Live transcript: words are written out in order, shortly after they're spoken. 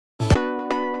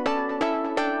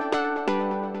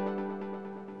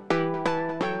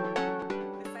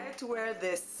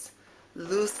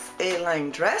loose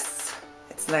A-line dress.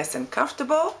 It's nice and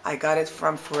comfortable. I got it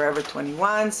from Forever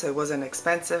 21, so it wasn't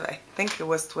expensive. I think it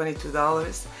was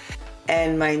 $22.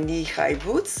 And my knee-high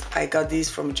boots, I got these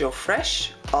from Joe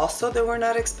Fresh. Also, they were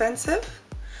not expensive.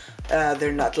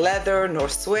 They're not leather nor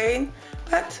suede,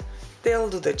 but they'll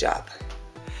do the job.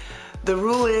 The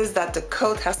rule is that the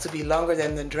coat has to be longer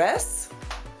than the dress.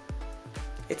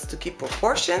 It's to keep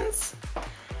proportions.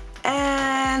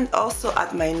 And also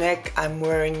at my neck, I'm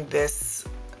wearing this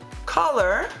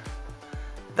collar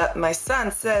that my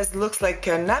son says looks like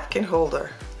a napkin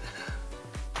holder.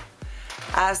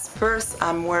 As purse,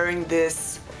 I'm wearing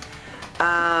this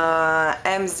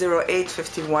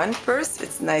M0851 purse.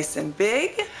 It's nice and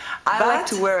big. I like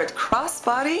to wear it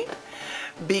crossbody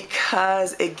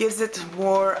because it gives it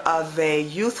more of a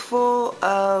youthful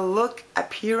look,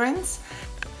 appearance.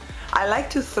 I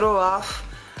like to throw off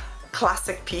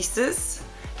classic pieces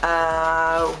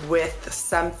with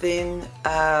something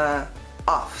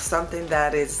off, something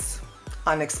that is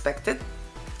unexpected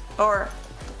or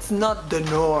it's not the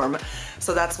norm.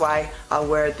 So that's why I'll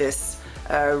wear this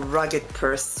rugged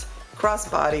purse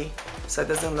crossbody so it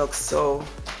doesn't look so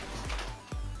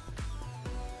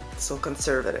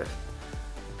conservative.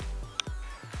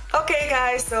 Okay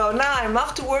guys, so now I'm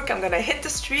off to work. I'm gonna hit the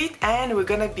street and we're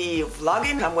gonna be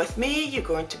vlogging. Come with me. You're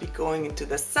going to be going into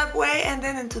the subway and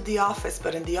then into the office.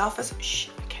 But in the office, shh,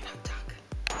 I cannot talk.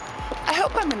 I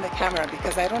hope I'm in the camera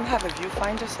because I don't have a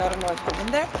viewfinder, so I don't know if I'm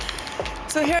in there.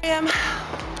 So here I am,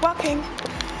 walking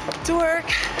to work.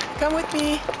 Come with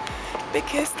me. Big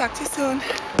kiss. Talk to you soon.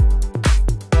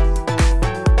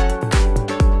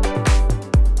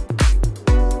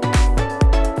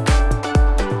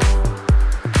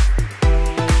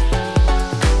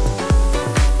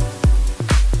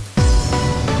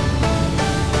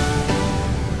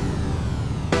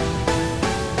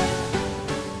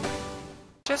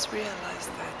 Just realized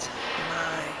that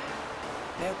my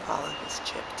nail polish is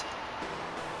chipped.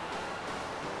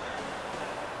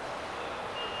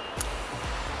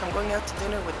 I'm going out to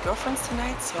dinner with girlfriends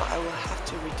tonight, so I will have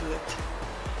to redo it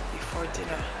before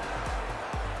dinner.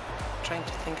 I'm trying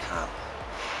to think how.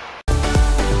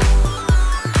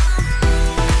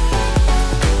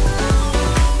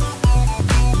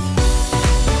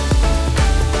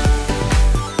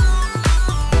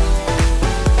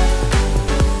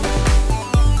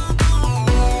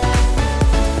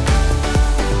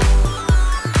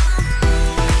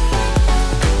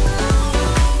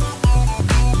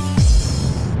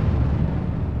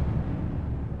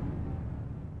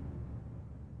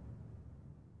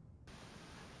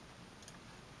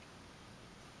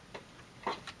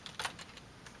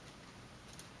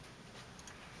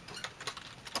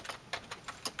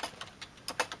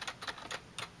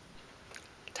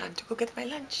 Time to go get my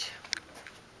lunch.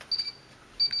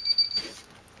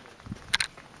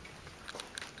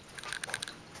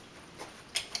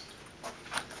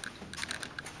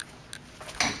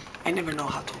 I never know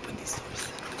how to open these doors.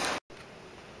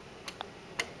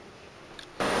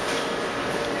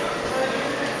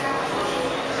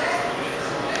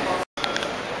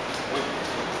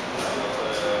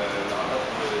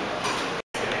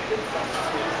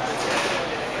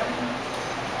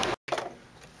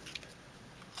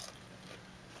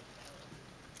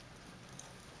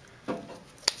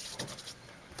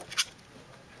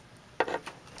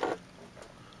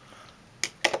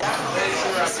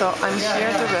 So I'm here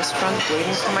at the restaurant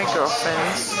waiting for my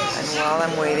girlfriends, and while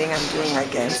I'm waiting I'm doing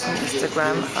again some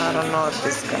Instagram. I don't know if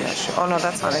this is gonna show. Oh no,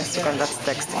 that's not Instagram, that's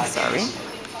texting, sorry.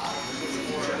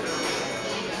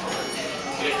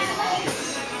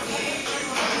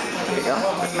 There we go,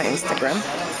 that's my Instagram.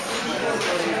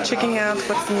 Checking out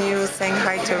what's new, saying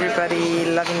hi to everybody,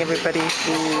 loving everybody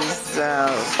who's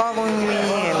following me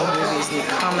and who leaves me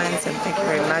comments, and thank you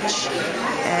very much,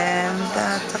 and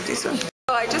talk to you soon.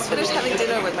 So I just finished having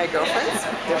dinner with my girlfriends.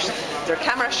 They're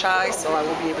camera shy, so I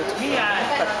will be able to but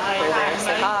they're there.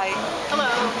 Say hi. Hello.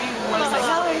 Say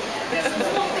hi.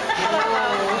 Hello.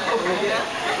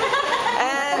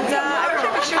 And I don't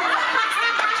know, we should.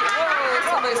 Whoa,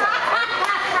 somebody's having fun.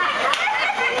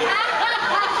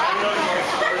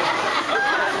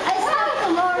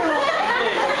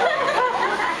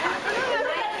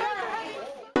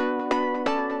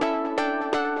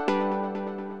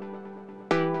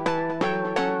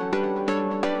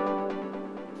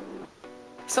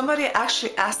 Somebody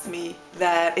actually asked me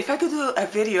that if I could do a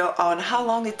video on how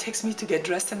long it takes me to get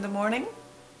dressed in the morning.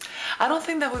 I don't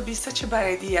think that would be such a bad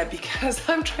idea because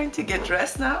I'm trying to get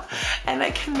dressed now and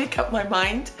I can make up my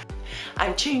mind.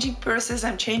 I'm changing purses,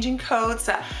 I'm changing coats.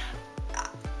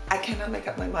 I cannot make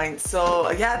up my mind.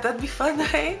 So yeah, that'd be fun,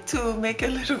 hey, to make a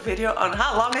little video on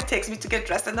how long it takes me to get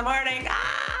dressed in the morning.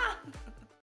 Ah!